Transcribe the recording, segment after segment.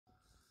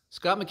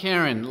Scott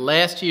McCarron,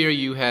 last year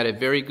you had a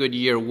very good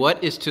year.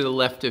 What is to the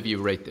left of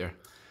you right there?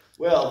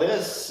 Well,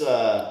 this,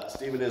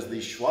 Stephen, is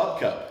the Schwab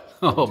Cup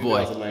Oh in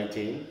boy.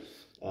 2019.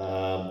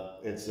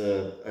 It's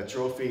a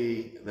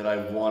trophy that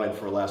I've wanted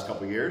for the last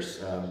couple of years.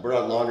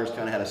 Bernard Launder's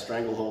kind of had a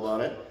stranglehold on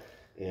it,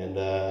 and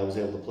I was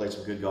able to play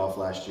some good golf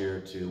last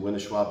year to win the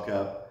Schwab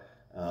Cup,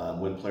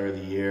 win Player of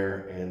the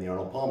Year, and the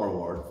Arnold Palmer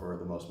Award for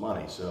the most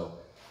money. So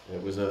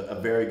it was a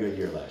very good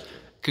year last year.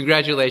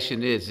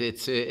 Congratulations.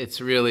 It's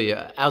really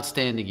an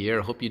outstanding year.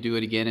 I hope you do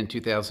it again in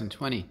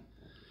 2020.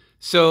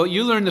 So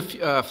you learned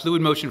the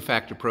fluid motion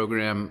factor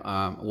program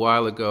a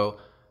while ago.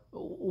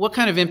 What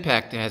kind of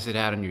impact has it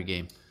had on your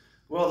game?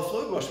 Well, the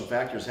fluid motion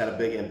factors had a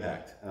big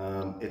impact.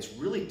 It's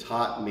really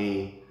taught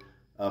me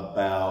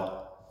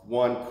about,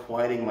 one,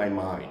 quieting my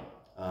mind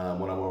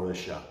when I'm over the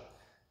shot,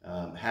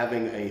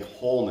 having a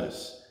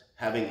wholeness,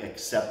 having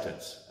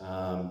acceptance,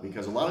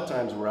 because a lot of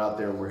times we're out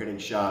there and we're hitting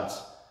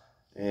shots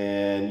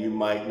and you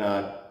might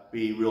not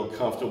be real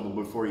comfortable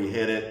before you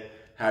hit it.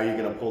 How are you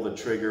going to pull the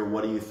trigger?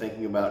 What are you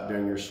thinking about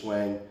during your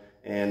swing?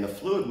 And the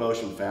fluid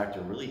motion factor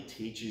really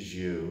teaches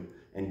you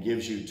and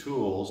gives you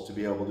tools to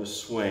be able to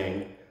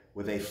swing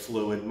with a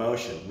fluid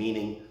motion,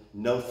 meaning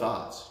no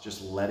thoughts,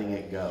 just letting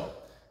it go.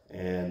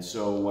 And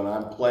so when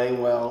I'm playing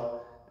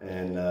well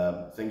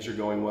and things are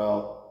going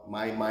well,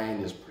 my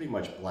mind is pretty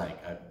much blank.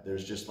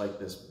 There's just like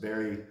this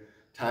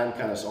time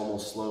kind of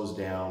almost slows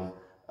down.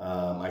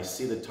 I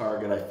see the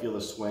target, I feel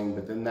the swing,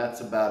 but then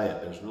that's about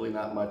it. There's really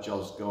not much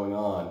else going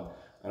on.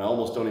 And I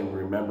almost don't even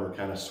remember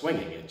kind of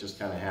swinging. It just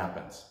kind of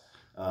happens.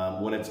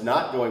 When it's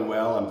not going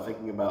well, I'm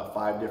thinking about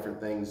 5 different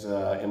things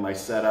in my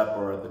setup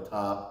or at the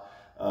top,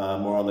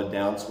 more on the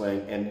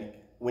downswing. And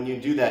when you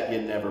do that,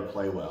 you never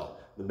play well.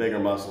 The bigger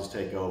muscles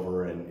take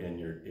over and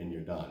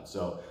you're done.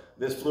 So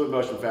this fluid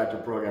motion factor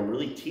program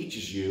really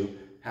teaches you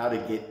how to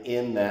get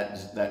in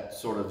that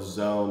sort of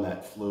zone,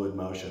 that fluid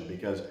motion,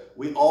 because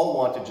we all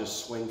want to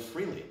just swing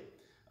freely.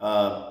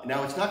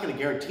 Now, it's not going to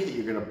guarantee that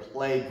you're going to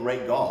play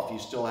great golf. You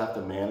still have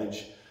to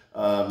manage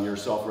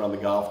yourself around the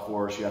golf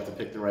course. You have to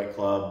pick the right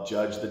club,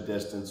 judge the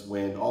distance,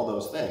 wind, all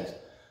those things.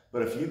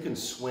 But if you can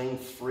swing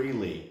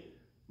freely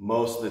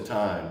most of the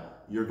time,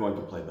 you're going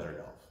to play better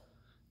golf.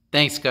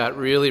 Thanks, Scott.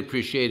 Really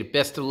appreciate it.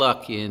 Best of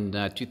luck in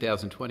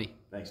 2020.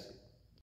 Thanks, Steve.